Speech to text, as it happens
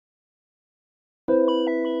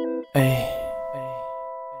Hey,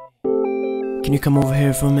 can you come over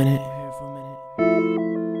here for a minute?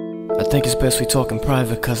 I think it's best we talk in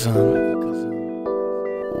private, cause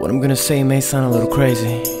what I'm gonna say may sound a little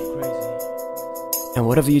crazy. And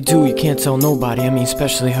whatever you do, you can't tell nobody, I mean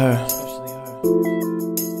especially her.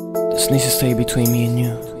 This needs to stay between me and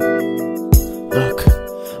you. Look,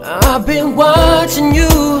 I've been watching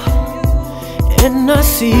you, and I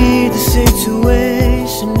see the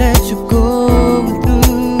situation that you're going through.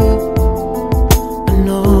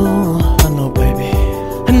 I know baby,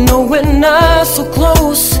 I know we're not so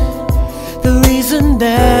close. The reason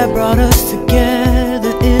that brought us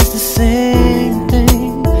together is the same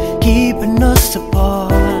thing, keeping us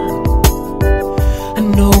apart. I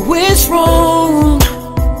know it's wrong,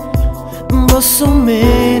 but so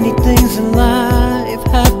many things in life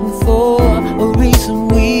happen for a reason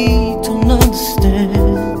we don't understand.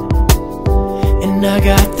 And I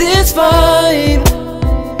got this vibe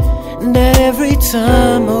that every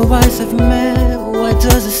time our eyes have met, why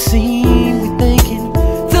does it seem we're thinking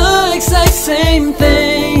the exact same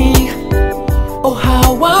thing? Oh,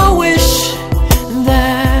 how I wish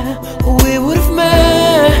that we would have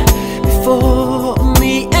met before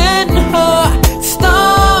me and her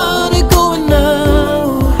started going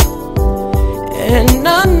out. And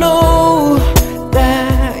I know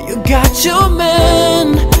that you got your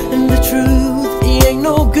man, and the truth, he ain't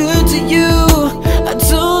no good to you. I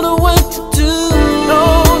don't know what to do,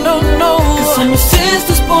 no, cause I'm your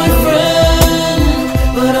sister's boyfriend,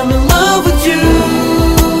 but I'm in love with you.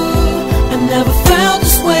 I never felt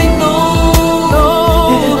this way, no.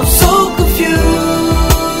 And I'm so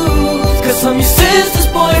confused, cause I'm your sister's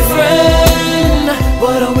boyfriend.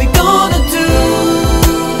 What are we gonna do?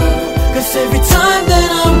 Cause every time that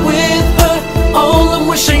I'm with her, all I'm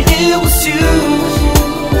wishing it was you.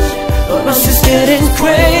 But I'm just getting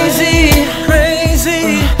crazy,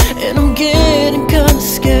 and I'm getting kinda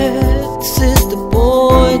scared. This is the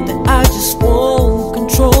point that I just won't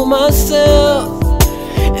control myself.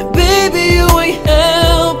 And baby, you ain't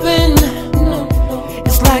helping.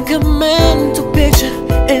 It's like a mental picture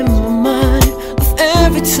in my mind of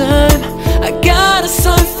every time I got a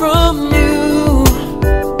sign from you.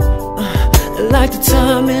 Like the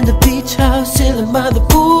time in the beach house, chilling by the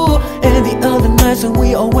pool, and the other nights when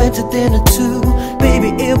we all went to dinner too.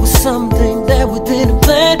 Baby, it was something that we didn't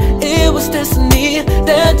plan. It was destiny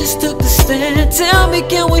that just took the stand. Tell me,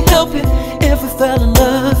 can we help it if we fell in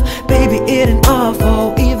love? Baby, it ain't our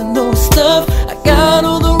fault, even though it's tough. I got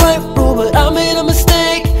on the right road, but I made a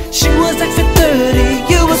mistake. She was like 30,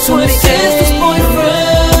 you were 28. Sister's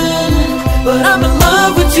boyfriend, but I'm in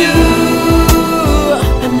love with you.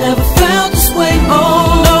 I never felt this way,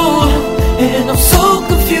 oh no. And I'm so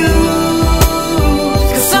confused,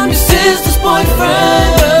 cause I'm your sister's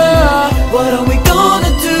boyfriend. What are we gonna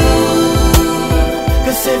do?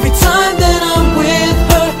 Cause every time that I'm with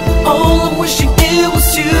her, all I'm wishing it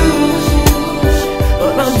was you.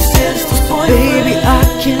 But I'm your sister's boyfriend. Baby, I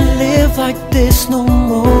can't live like this no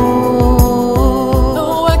more.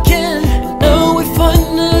 No, I can't. Now we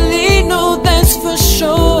finally know, that's for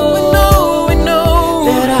sure. We know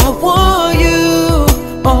that I want you,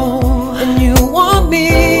 oh, and you want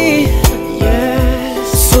me.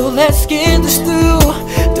 Yes. So let's get this through,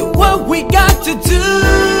 do what we got to do.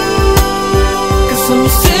 Cause I'm your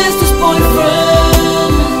sister's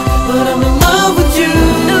boyfriend, but I'm in love with you.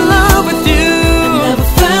 In love with you. I never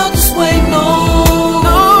felt this way, no.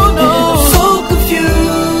 And I'm so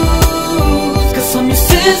confused, cause I'm your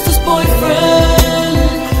sister's boyfriend.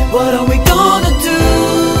 What are we gonna do?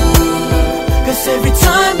 Cause every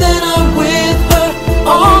time that I'm with her,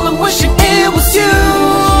 all I'm wishing it was you.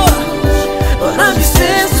 But I'm your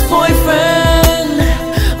sister's boyfriend.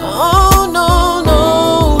 Oh no,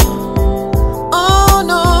 oh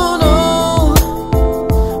no,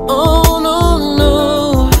 oh no.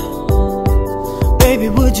 Baby,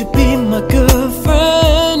 would you be my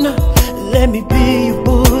girlfriend? Let me be